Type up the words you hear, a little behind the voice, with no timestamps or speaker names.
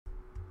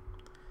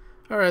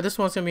Alright, this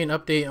one's going to be an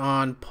update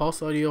on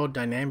Pulseaudio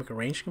Dynamic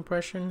Range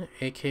Compression,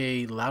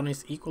 aka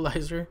Loudness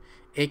Equalizer,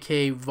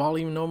 aka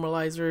Volume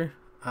Normalizer.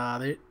 There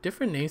are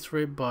different names for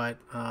it, but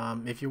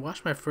if you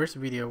watch my first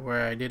video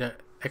where I did an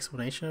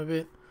explanation of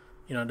it,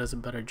 it does a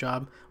better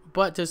job.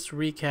 But just to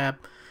recap,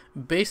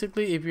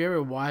 basically if you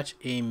ever watch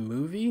a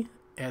movie,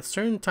 at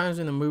certain times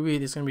in the movie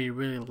it's going to be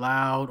really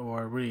loud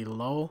or really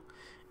low,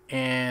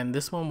 and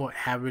this one will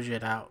average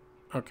it out.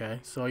 Okay,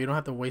 so you don't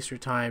have to waste your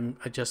time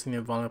adjusting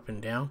the volume up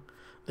and down.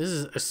 This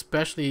is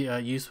especially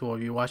useful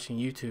if you're watching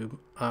YouTube.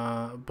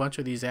 A bunch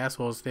of these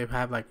assholes, they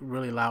have like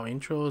really loud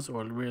intros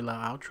or really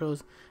loud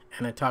outros,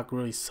 and they talk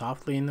really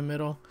softly in the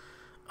middle.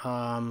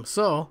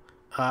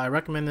 I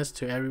recommend this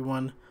to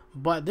everyone.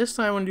 But this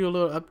time I want to do a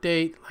little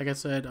update. Like I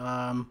said,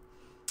 what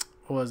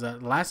was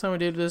that? Last time we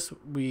did this,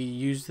 we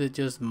used it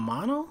just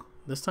mono.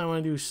 This time I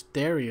want to do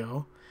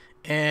stereo.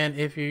 And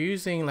if you're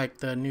using like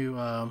the new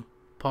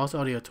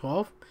Pulseaudio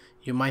 12,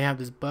 you might have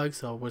this bug,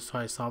 so we'll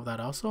try to solve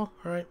that also.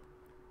 All right.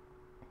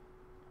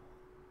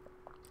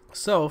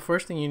 So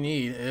first thing you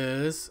need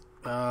is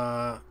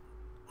what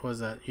was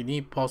that? You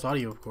need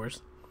Pulseaudio, of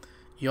course.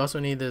 You also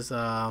need this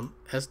swh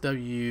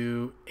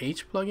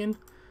plugin.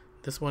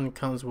 This one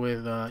comes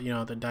with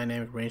the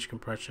dynamic range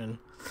compression.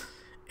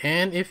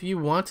 And if you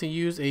want to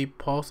use a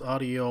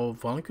Pulseaudio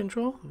volume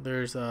control,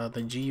 there's the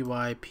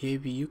GUI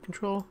PAVU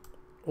control.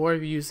 Or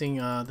if you're using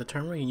the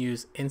terminal, you can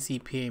use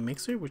NCPA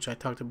mixer, which I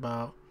talked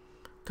about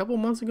a couple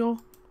months ago.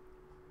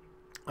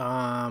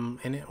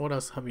 And what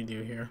else have we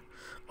do here?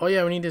 Oh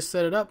yeah, we need to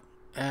set it up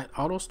at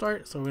auto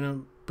start. So we're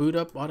gonna boot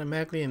up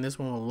automatically, and this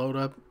one will load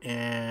up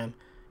and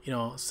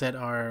set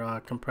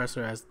our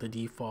compressor as the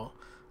default.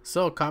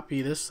 So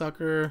copy this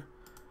sucker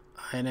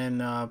and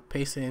then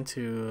paste it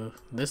into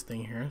this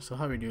thing here. So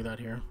how do we do that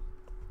here?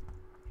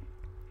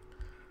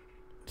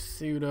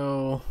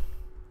 Sudo,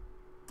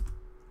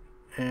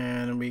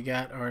 and we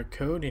got our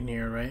code in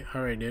here, right? I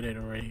already did it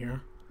right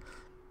here,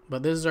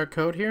 but this is our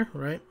code here,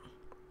 right?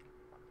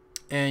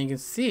 And you can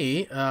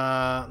see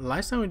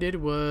last time we did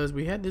was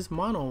we had this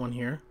mono one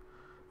here,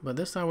 but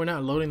this time we're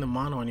not loading the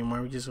mono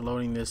anymore. We're just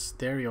loading this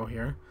stereo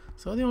here.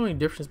 So the only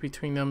difference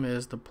between them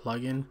is the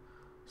plugin.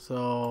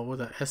 So with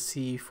the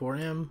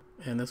SC4M,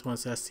 and this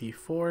one's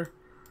SC4,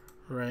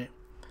 right?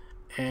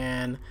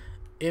 And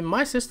in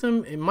my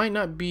system, it might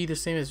not be the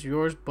same as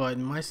yours, but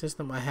in my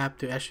system I have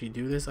to actually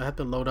do this. I have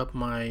to load up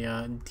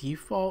my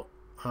default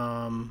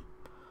audio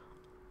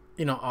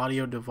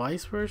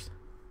device first,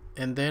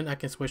 and then I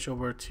can switch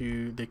over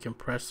to the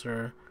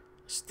compressor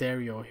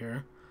stereo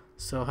here.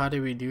 So how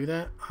do we do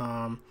that?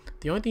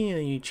 The only thing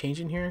that you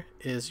change in here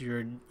is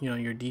your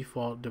your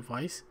default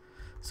device.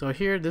 So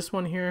here, this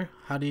one here,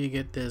 how do you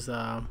get this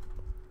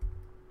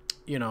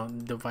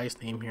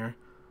device name here,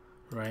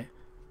 right?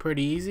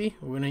 Pretty easy.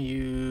 We're gonna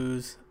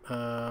use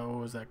what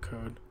was that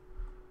code?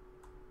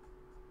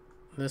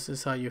 This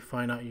is how you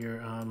find out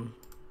your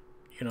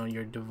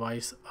your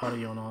device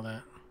audio and all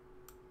that.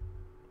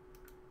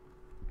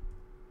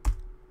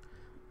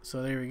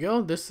 So there we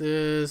go. This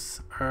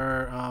is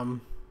our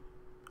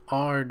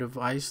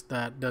device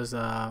that does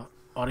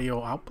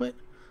audio output.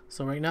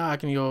 So right now I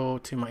can go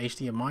to my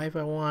HDMI if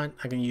I want.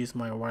 I can use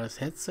my wireless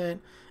headset,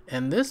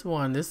 and this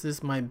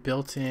is my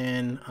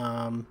built-in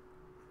audio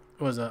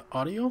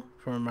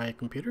for my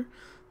computer.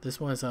 This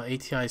one is a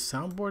ATI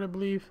soundboard, I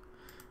believe.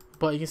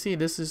 But you can see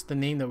this is the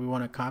name that we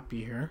want to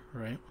copy here,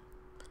 right?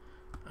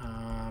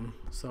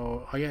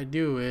 So all you gotta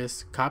do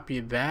is copy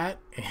that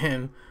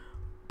and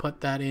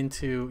put that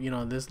into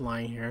this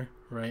line here,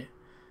 right?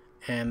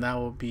 And that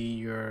will be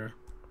your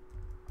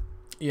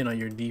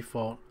your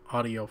default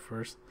audio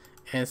first.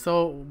 And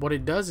so what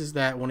it does is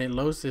that when it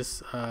loads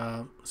this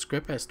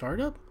script at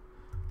startup,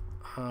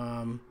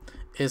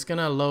 it's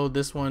gonna load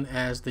this one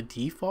as the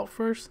default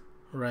first,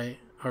 right?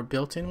 Our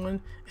built-in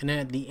one, and then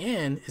at the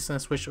end it's gonna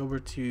switch over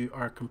to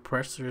our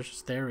compressor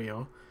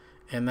stereo,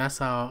 and that's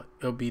how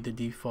it'll be the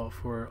default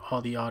for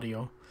all the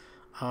audio.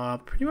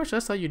 Pretty much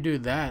that's how you do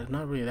that.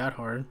 Not really that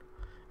hard.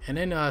 And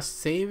then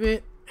save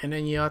it, and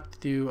then you have to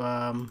do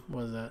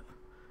what is that?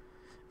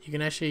 You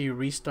can actually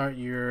restart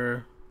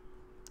your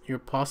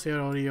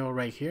Pulseaudio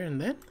right here,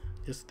 and then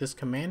just this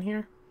command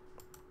here,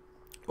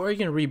 or you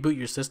can reboot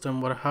your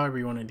system, however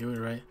you want to do it,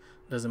 right?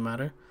 Doesn't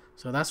matter.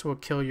 So that's what will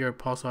kill your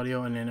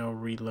Pulseaudio, and then it'll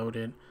reload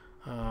it.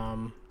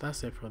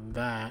 That's it for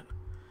that.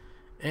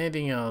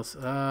 Anything else?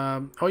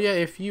 Oh yeah,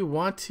 if you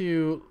want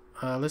to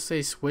let's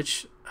say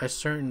switch a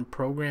certain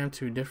program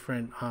to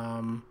different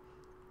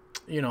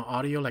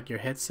audio, like your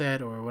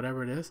headset or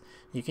whatever it is,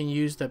 you can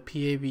use the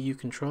PAVU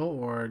control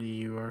or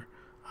your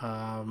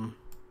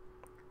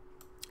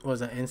what was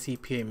that,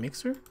 NCPA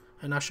mixer,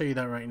 and I'll show you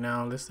that right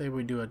now. Let's say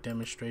we do a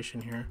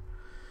demonstration here.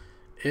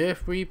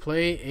 If we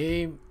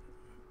play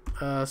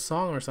a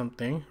song or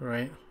something,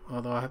 right?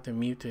 Although I have to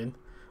mute it,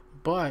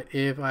 but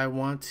if I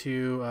want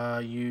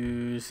to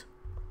use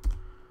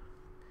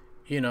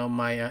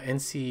my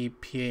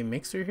NCPA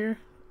mixer here,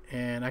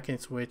 and I can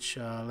switch,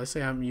 let's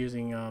say I'm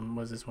using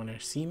what's this one here,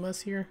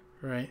 CMUS here,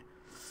 right?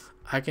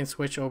 I can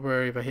switch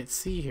over, if I hit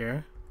C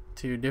here,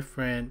 to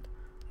different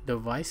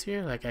device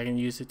here. Like I can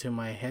use it to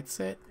my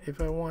headset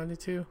if I wanted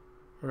to,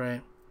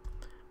 right?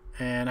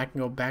 And I can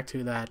go back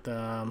to that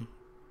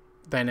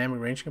dynamic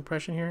range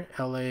compression here,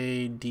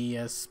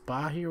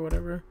 LADSPA here,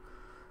 whatever.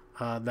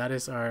 That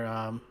is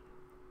our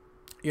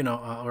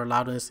our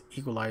loudness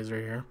equalizer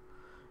here.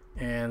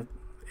 And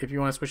if you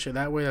want to switch it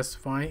that way, that's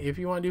fine. If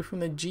you want to do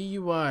from the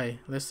GUI,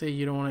 let's say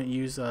you don't want to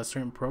use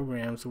certain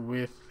programs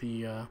with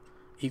the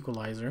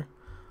equalizer,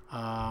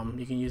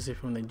 you can use it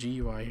from the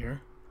GUI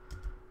here.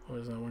 What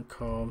is that one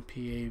called?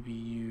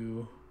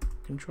 PAVU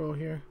control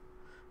here.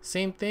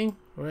 Same thing,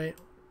 right?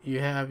 You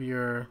have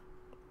your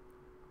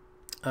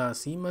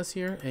CMOS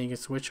here, and you can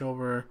switch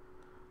over.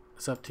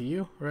 It's up to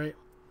you, right?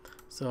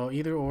 So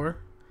either or.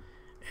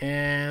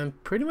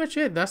 And pretty much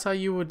it. That's how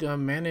you would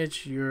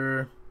manage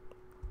your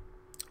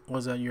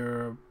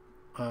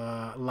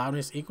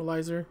loudness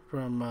equalizer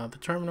from the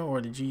terminal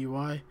or the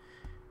GUI.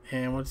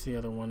 And what's the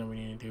other one that we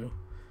need to do?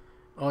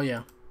 Oh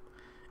yeah,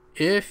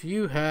 if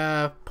you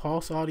have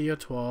Pulseaudio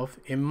 12,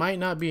 it might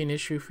not be an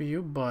issue for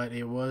you, but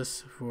it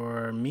was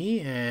for me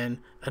and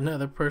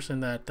another person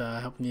that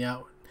helped me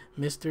out,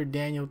 Mr.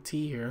 Daniel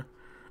T here.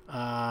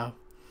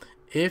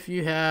 If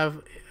you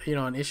have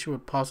an issue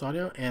with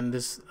Pulseaudio and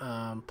this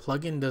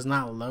plugin does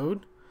not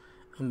load,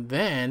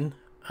 then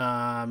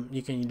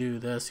you can do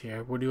this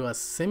here. We'll do a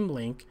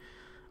symlink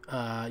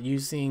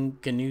using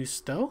GNU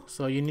Stow.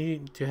 So you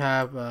need to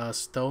have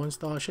Stow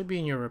installed. It should be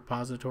in your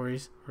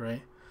repositories,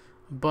 right?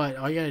 But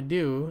all you gotta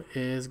do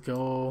is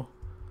go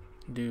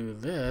do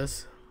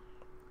this.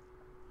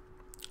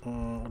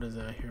 What is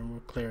that here? We'll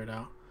clear it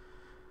out.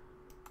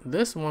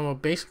 This one will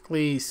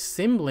basically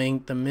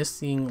symlink the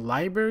missing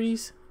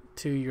libraries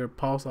to your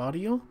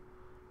Pulseaudio.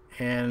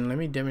 And let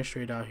me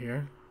demonstrate out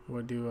here.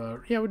 We'll do a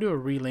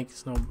relink.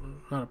 It's not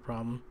a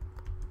problem.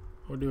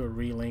 We'll do a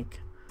relink.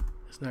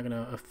 It's not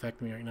gonna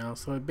affect me right now.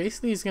 So it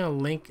basically is gonna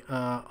link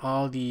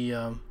all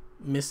the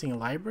missing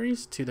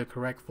libraries to the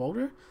correct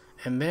folder,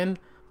 and then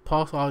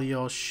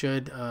Pulseaudio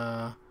should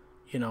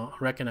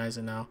recognize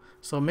it now.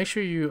 So make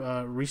sure you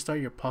restart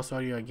your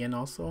Pulseaudio again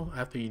also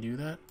after you do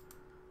that.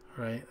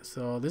 Right.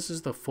 So this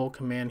is the full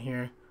command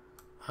here.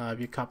 If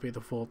you copy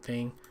the full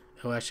thing,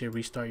 it'll actually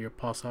restart your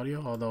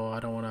Pulseaudio. Although I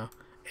don't want to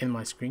end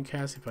my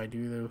screencast if I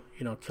do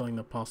the killing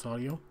the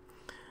Pulseaudio.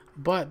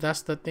 But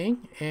that's the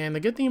thing. And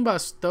the good thing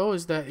about Stow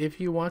is that if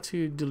you want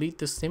to delete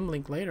the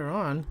symlink later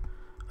on,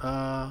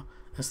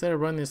 instead of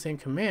running the same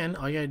command,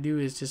 all you gotta do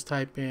is just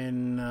type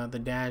in the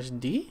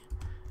 -D,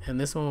 and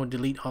this one will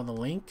delete all the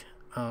link,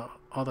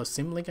 all the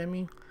symlink I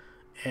mean,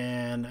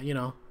 and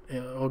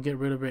it'll get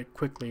rid of it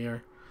quickly.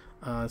 Or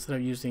instead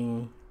of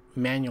using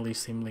manually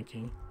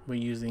symlinking, we're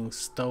using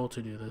Stow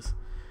to do this.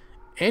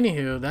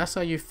 Anywho, that's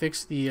how you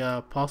fix the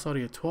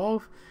Pulseaudio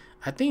 12.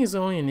 I think it's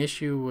only an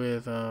issue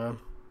with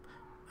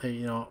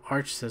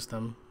Arch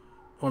system,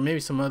 or maybe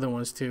some other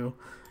ones too.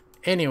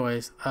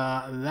 Anyways,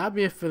 that'll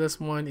be it for this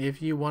one.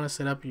 If you want to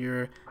set up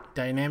your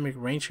dynamic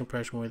range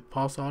compression with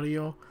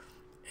Pulseaudio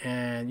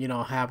and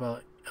have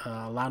a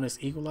loudness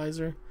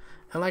equalizer,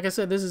 and like I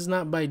said, this is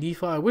not by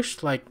default. I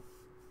wish like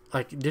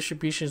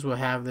distributions will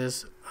have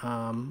this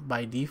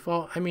by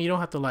default. I mean, you don't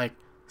have to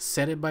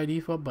set it by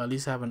default, but at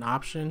least have an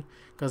option,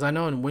 because I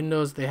know in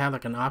Windows they have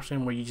an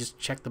option where you just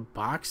check the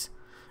box.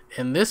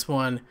 In this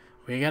one,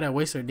 we gotta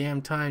waste our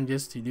damn time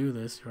just to do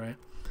this, right?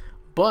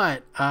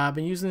 But I've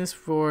been using this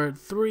for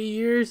 3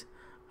 years.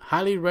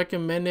 Highly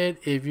recommend it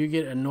if you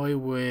get annoyed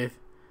with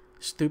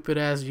stupid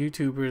ass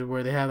YouTubers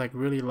where they have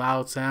really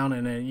loud sound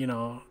and then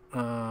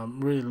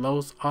really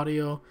low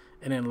audio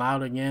and then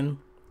loud again.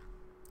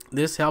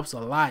 This helps a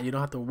lot. You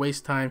don't have to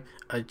waste time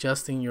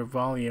adjusting your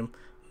volume.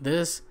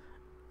 This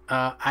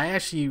I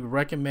actually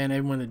recommend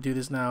everyone to do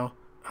this now.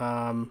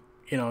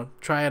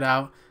 Try it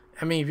out.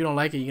 I mean, if you don't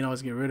like it, you can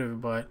always get rid of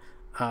it, but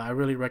I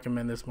really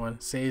recommend this one.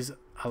 Saves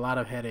a lot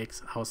of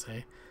headaches, I'll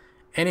say.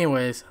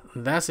 Anyways,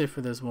 that's it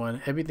for this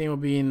one. Everything will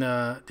be in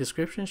the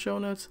description, show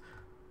notes.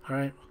 All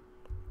right.